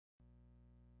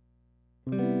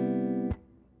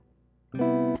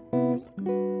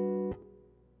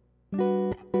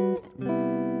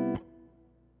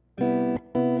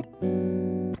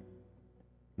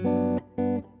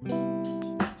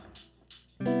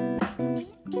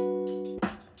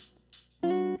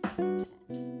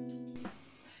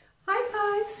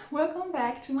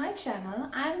my channel.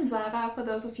 I'm Zara, for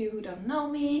those of you who don't know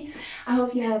me. I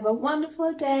hope you have a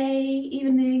wonderful day,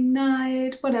 evening,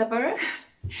 night, whatever.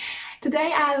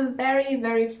 Today I have a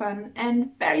very fun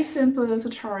and very simple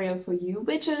tutorial for you,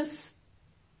 which is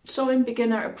showing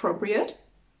beginner appropriate.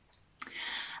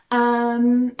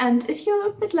 And if you're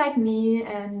a bit like me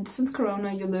and since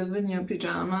Corona you live in your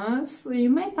pajamas, you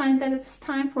may find that it's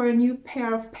time for a new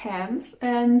pair of pants,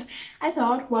 and I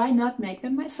thought, why not make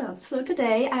them myself? So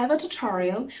today I have a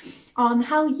tutorial on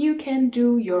how you can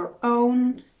do your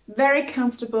own very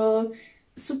comfortable,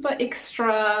 super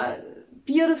extra,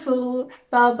 beautiful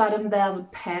bell-bottom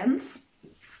velvet pants.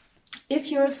 If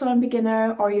you're a sewing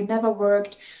beginner or you never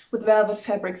worked with velvet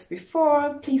fabrics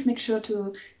before, please make sure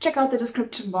to check out the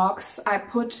description box. I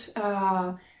put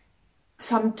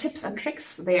some tips and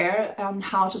tricks there on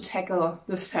how to tackle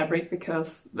this fabric,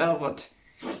 because velvet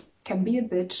can be a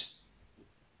bitch,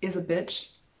 is a bitch,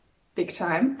 big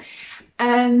time.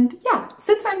 And yeah,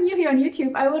 since I'm new here on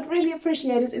YouTube, I would really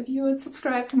appreciate it if you would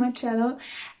subscribe to my channel.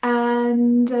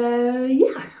 And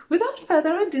yeah, without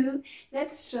further ado,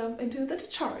 let's jump into the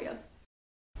tutorial.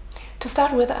 To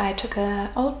start with, I took an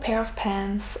old pair of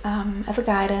pants as a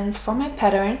guidance for my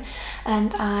pattern,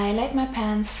 and I laid my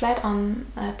pants flat on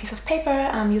a piece of paper.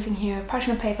 I'm using here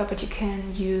parchment paper, but you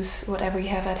can use whatever you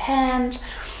have at hand,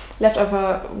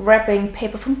 leftover wrapping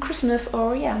paper from Christmas,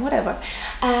 or yeah, whatever.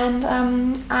 And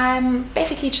I'm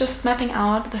basically just mapping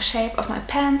out the shape of my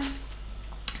pants.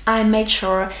 I made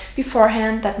sure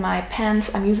beforehand that my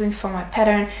pants I'm using for my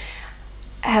pattern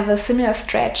have a similar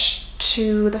stretch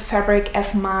to the fabric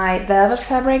as my velvet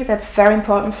fabric. That's very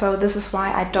important, so this is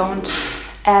why I don't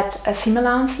add a seam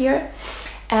allowance here.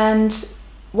 And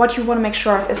what you want to make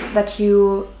sure of is that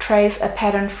you trace a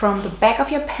pattern from the back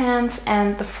of your pants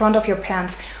and the front of your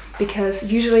pants,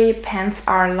 because usually pants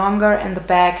are longer in the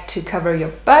back to cover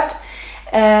your butt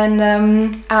and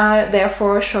are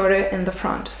therefore shorter in the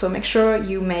front. So make sure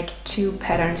you make two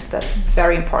patterns. That's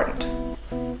very important.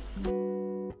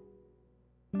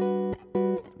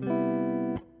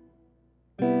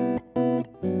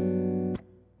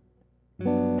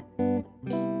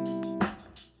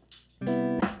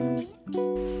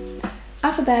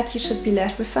 After that, you should be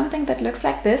left with something that looks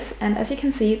like this, and as you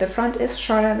can see, the front is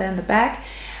shorter than the back.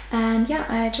 And yeah,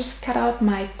 I just cut out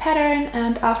my pattern,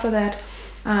 and after that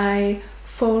I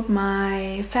fold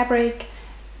my fabric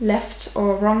left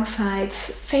or wrong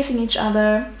sides facing each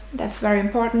other. That's very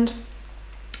important.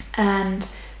 And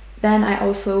then I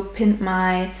also pinned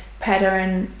my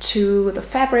pattern to the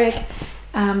fabric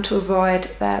to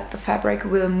avoid that the fabric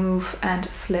will move and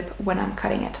slip when I'm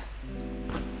cutting it.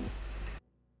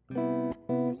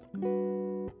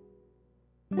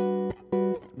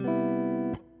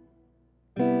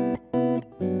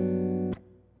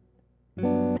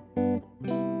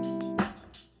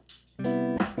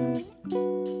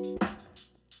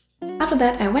 After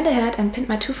that, I went ahead and pinned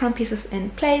my two front pieces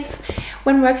in place.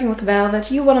 When working with velvet,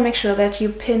 you want to make sure that you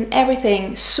pin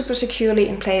everything super securely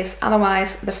in place,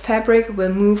 otherwise the fabric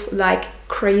will move like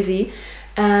crazy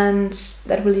and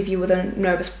that will leave you with a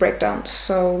nervous breakdown,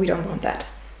 so we don't want that.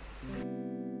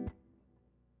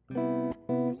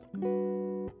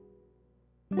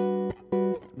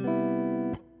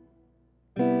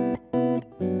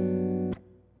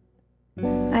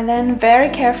 I then very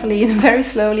carefully and very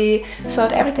slowly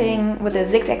sewed everything with a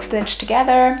zigzag stitch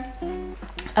together,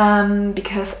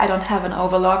 because I don't have an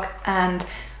overlock and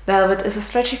velvet is a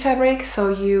stretchy fabric, so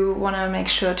you want to make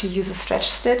sure to use a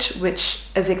stretch stitch, which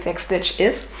a zigzag stitch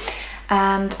is.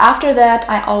 And after that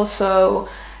I also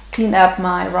cleaned up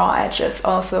my raw edges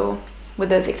also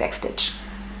with a zigzag stitch.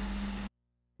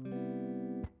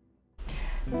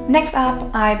 Next up,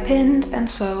 I pinned and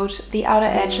sewed the outer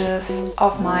edges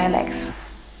of my legs.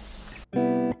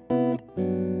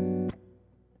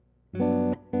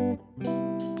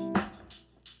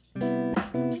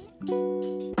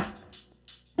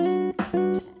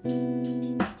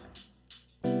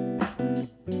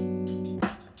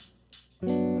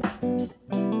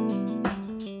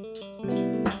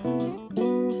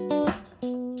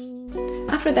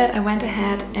 After that, I went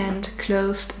ahead and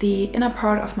closed the inner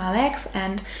part of my legs,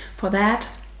 and for that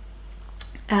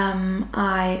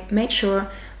I made sure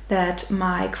that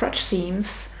my crotch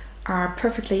seams are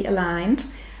perfectly aligned.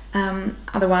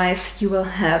 Otherwise you will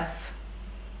have,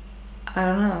 I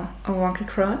don't know, a wonky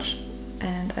crotch,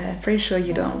 and I'm pretty sure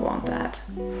you don't want that.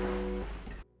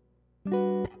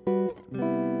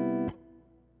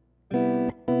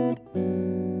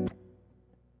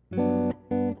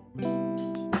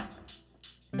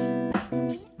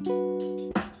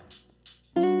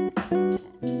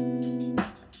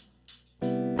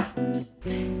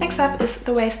 next up is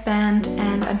the waistband,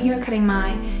 and I'm here cutting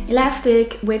my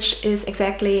elastic, which is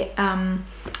exactly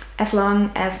as long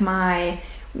as my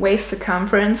waist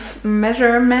circumference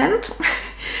measurement.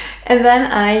 And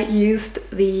then I used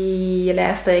the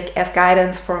elastic as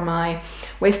guidance for my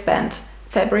waistband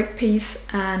fabric piece,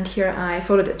 and here I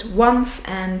folded it once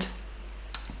and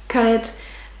cut it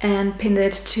and pinned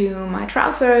it to my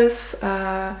trousers,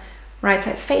 right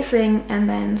sides facing, and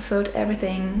then sewed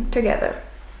everything together.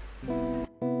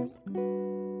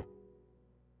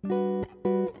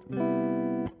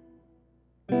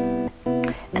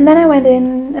 And then I went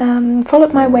in,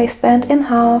 folded my waistband in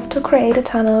half to create a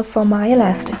tunnel for my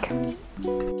elastic.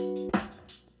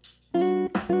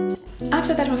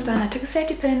 After that was done, I took a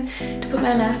safety pin to put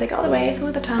my elastic all the way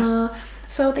through the tunnel,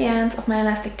 sewed the ends of my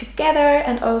elastic together,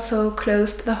 and also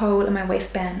closed the hole in my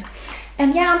waistband.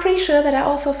 And yeah, I'm pretty sure that I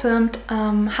also filmed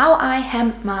how I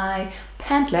hemmed my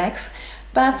pant legs,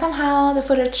 but somehow the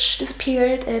footage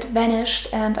disappeared, it vanished,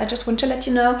 and I just want to let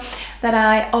you know that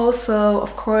I also,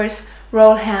 of course,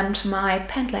 roll hemmed my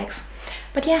pant legs.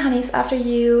 But yeah, honeys, after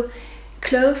you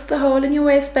close the hole in your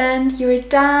waistband, you're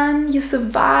done, you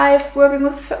survived working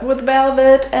with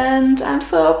velvet, and I'm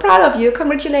so proud of you.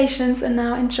 Congratulations, and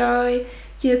now enjoy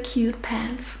your cute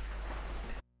pants.